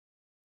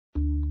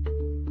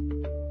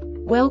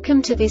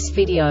Welcome to this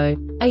video.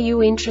 Are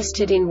you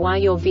interested in why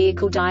your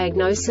vehicle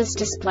diagnosis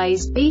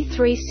displays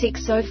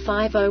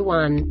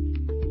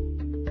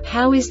B3605-01?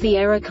 How is the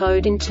error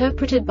code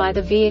interpreted by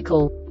the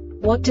vehicle?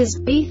 What does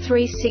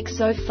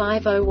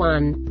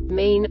B3605-01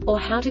 mean, or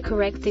how to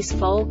correct this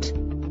fault?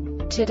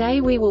 Today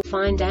we will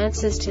find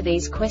answers to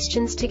these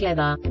questions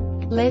together.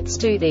 Let's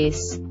do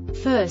this.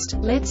 First,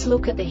 let's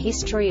look at the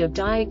history of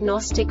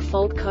diagnostic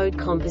fault code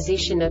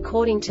composition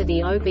according to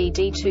the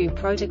OBD2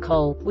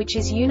 protocol, which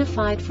is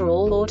unified for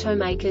all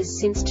automakers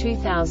since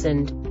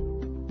 2000.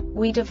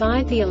 We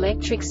divide the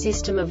electric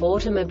system of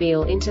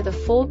automobile into the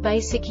four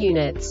basic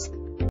units: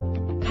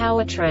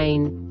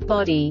 powertrain,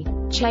 body,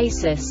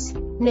 chassis,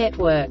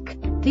 network.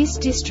 This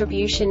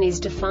distribution is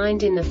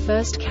defined in the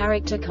first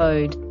character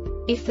code.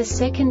 If the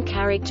second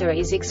character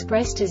is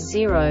expressed as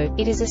 0,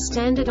 it is a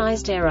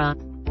standardized error.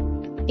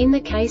 In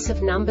the case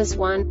of numbers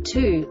 1,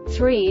 2,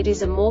 3, it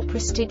is a more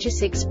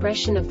prestigious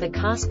expression of the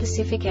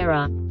car-specific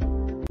error.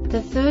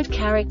 The third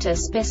character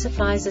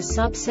specifies a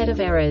subset of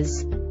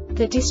errors.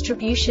 The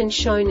distribution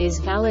shown is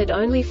valid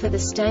only for the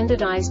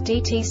standardized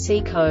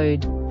DTC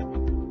code.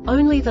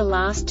 Only the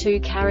last two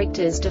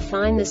characters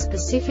define the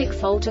specific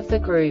fault of the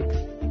group.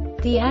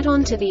 The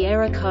add-on to the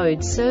error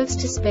code serves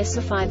to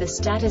specify the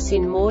status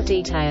in more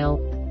detail.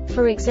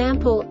 For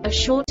example, a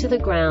short to the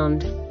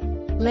ground.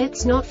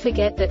 Let's not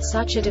forget that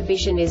such a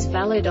division is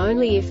valid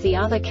only if the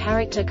other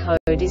character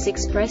code is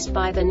expressed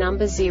by the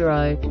number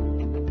 0.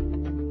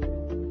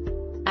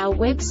 Our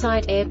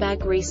website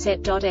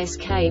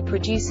airbagreset.sk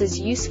produces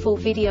useful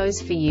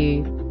videos for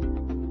you.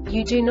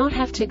 You do not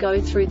have to go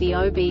through the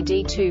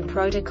OBD2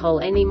 protocol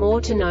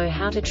anymore to know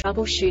how to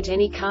troubleshoot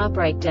any car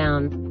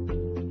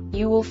breakdown.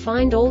 You will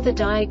find all the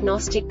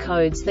diagnostic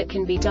codes that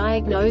can be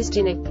diagnosed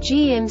in a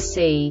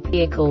GMC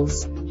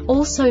vehicles.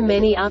 Also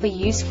many other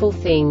useful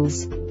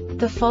things.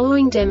 The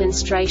following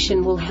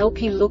demonstration will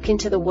help you look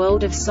into the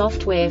world of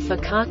software for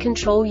car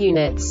control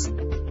units.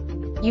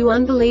 You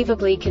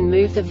unbelievably can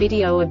move the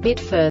video a bit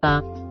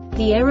further.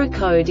 The error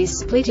code is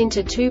split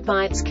into 2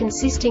 bytes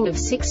consisting of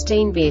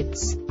 16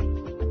 bits.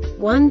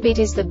 1 bit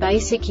is the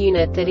basic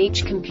unit that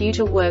each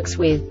computer works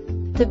with.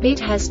 The bit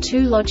has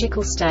 2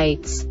 logical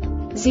states: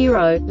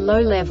 0,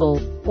 low level,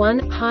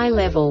 1, high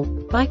level.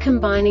 By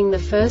combining the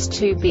first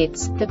 2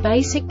 bits, the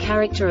basic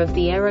character of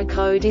the error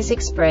code is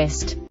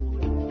expressed.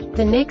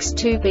 The next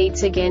 2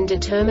 beats again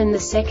determine the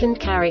second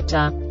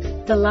character.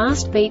 The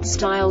last beat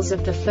styles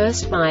of the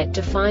first byte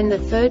define the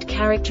third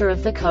character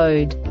of the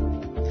code.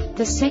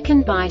 The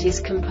second byte is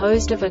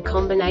composed of a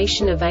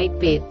combination of 8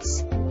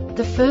 bits.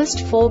 The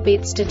first 4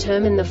 bits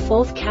determine the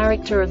fourth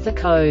character of the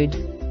code.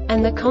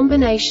 And the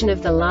combination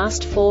of the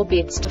last 4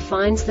 bits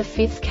defines the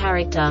fifth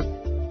character.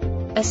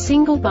 A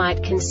single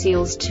byte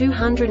conceals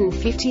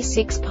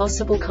 256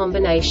 possible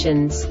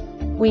combinations.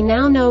 We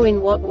now know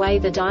in what way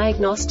the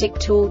diagnostic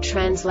tool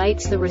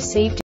translates the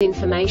received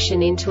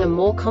information into a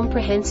more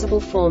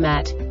comprehensible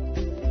format.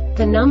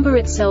 The number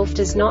itself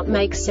does not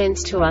make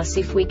sense to us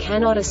if we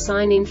cannot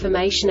assign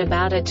information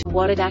about it to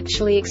what it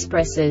actually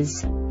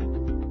expresses.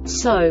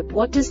 So,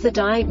 what does the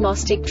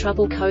Diagnostic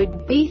Trouble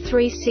Code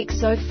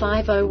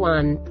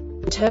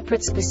B3605-01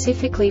 interpret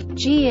specifically for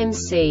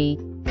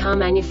GMC car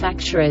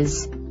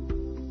manufacturers?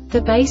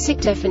 The basic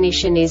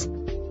definition is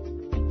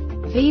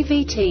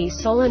VVT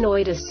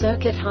solenoid a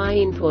circuit high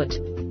input.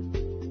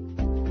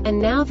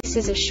 And now this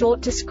is a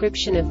short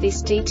description of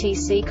this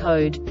DTC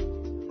code.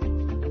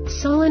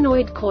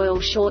 Solenoid coil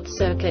short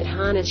circuit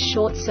harness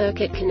short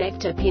circuit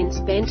connector pins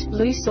bent,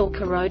 loose or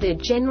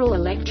corroded. General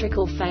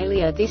electrical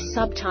failure. This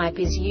subtype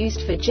is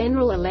used for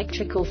general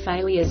electrical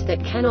failures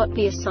that cannot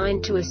be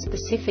assigned to a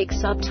specific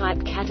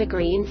subtype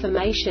category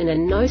information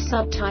and no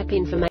subtype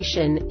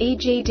information,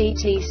 e.g.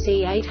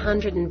 DTC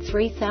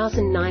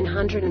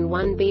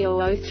 803901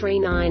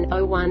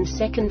 B003901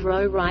 second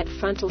row right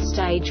frontal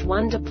stage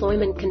 1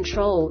 deployment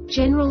control,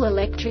 general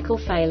electrical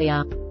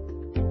failure.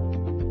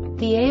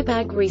 The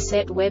Airbag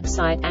Reset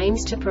website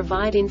aims to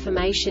provide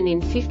information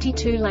in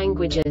 52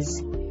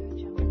 languages.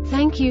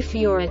 Thank you for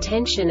your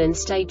attention and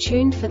stay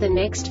tuned for the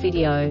next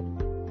video.